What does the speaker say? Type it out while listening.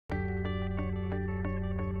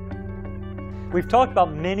We've talked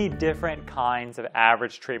about many different kinds of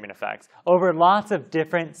average treatment effects over lots of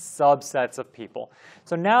different subsets of people.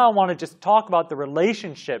 So now I want to just talk about the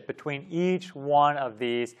relationship between each one of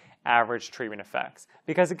these average treatment effects,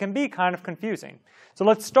 because it can be kind of confusing. So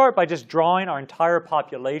let's start by just drawing our entire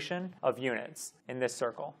population of units in this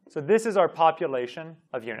circle. So this is our population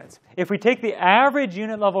of units. If we take the average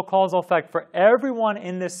unit level causal effect for everyone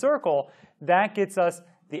in this circle, that gets us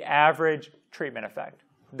the average treatment effect.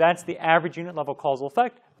 That's the average unit level causal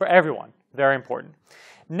effect for everyone. Very important.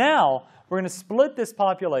 Now, we're going to split this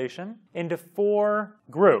population into 4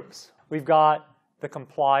 groups. We've got the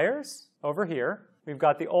compliers over here. We've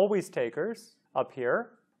got the always takers up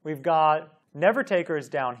here. We've got never takers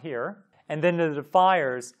down here. And then the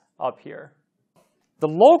defiers up here. The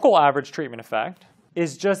local average treatment effect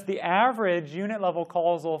is just the average unit level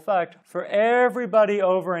causal effect for everybody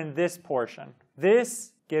over in this portion.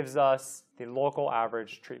 This gives us the local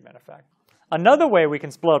average treatment effect. Another way we can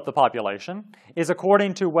split up the population is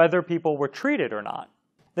according to whether people were treated or not.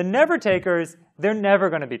 The never takers, they're never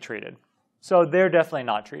going to be treated. So they're definitely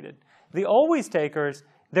not treated. The always takers,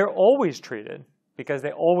 they're always treated because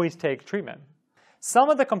they always take treatment. Some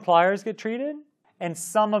of the compliers get treated and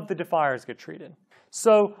some of the defiers get treated.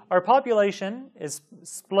 So our population is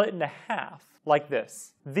split into half like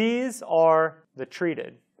this. These are the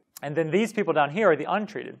treated. And then these people down here are the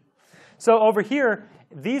untreated. So over here,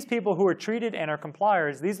 these people who are treated and are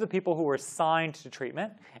compliers, these are the people who were assigned to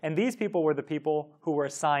treatment. And these people were the people who were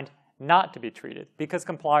assigned not to be treated because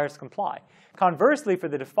compliers comply. Conversely, for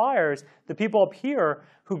the defiers, the people up here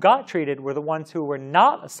who got treated were the ones who were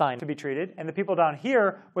not assigned to be treated, and the people down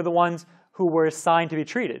here were the ones who were assigned to be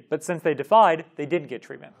treated. But since they defied, they didn't get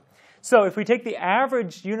treatment. So if we take the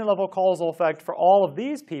average unit level causal effect for all of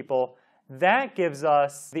these people, that gives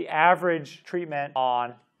us the average treatment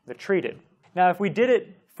on the treated. Now, if we did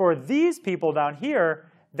it for these people down here,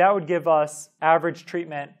 that would give us average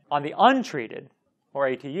treatment on the untreated, or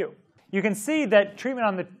ATU. You can see that treatment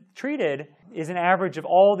on the treated is an average of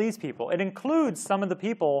all these people. It includes some of the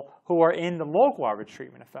people who are in the local average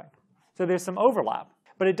treatment effect. So there's some overlap.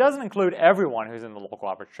 But it doesn't include everyone who's in the local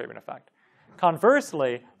average treatment effect.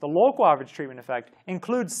 Conversely, the local average treatment effect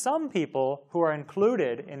includes some people who are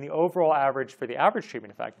included in the overall average for the average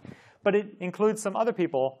treatment effect, but it includes some other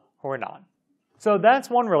people who are not. So that's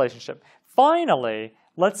one relationship. Finally,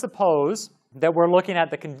 let's suppose that we're looking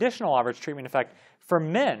at the conditional average treatment effect for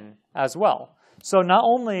men as well. So not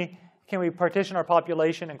only can we partition our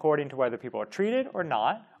population according to whether people are treated or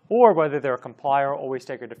not, or whether they're a complier, always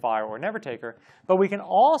taker, defier, or never taker, but we can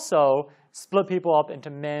also split people up into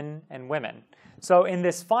men and women. So in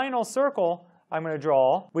this final circle I'm going to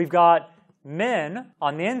draw, we've got men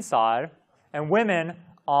on the inside and women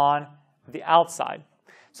on the outside.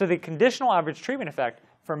 So the conditional average treatment effect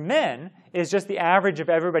for men is just the average of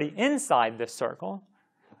everybody inside this circle.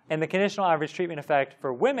 And the conditional average treatment effect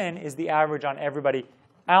for women is the average on everybody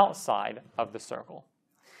outside of the circle.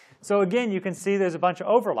 So again, you can see there's a bunch of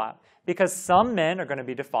overlap because some men are going to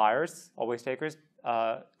be defiers, always takers,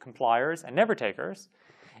 compliers, and never takers.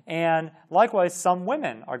 And likewise, some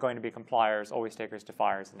women are going to be compliers, always takers,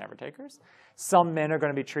 defiers, and never takers. Some men are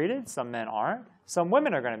going to be treated, some men aren't. Some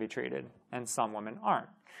women are going to be treated, and some women aren't.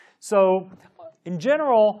 So in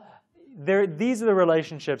general, these are the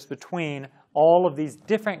relationships between all of these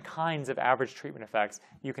different kinds of average treatment effects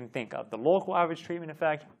you can think of. The local average treatment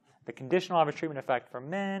effect, the conditional average treatment effect for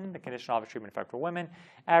men, the conditional average treatment effect for women,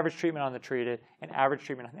 average treatment on the treated, and average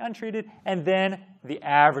treatment on the untreated, and then the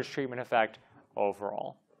average treatment effect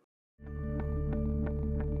overall.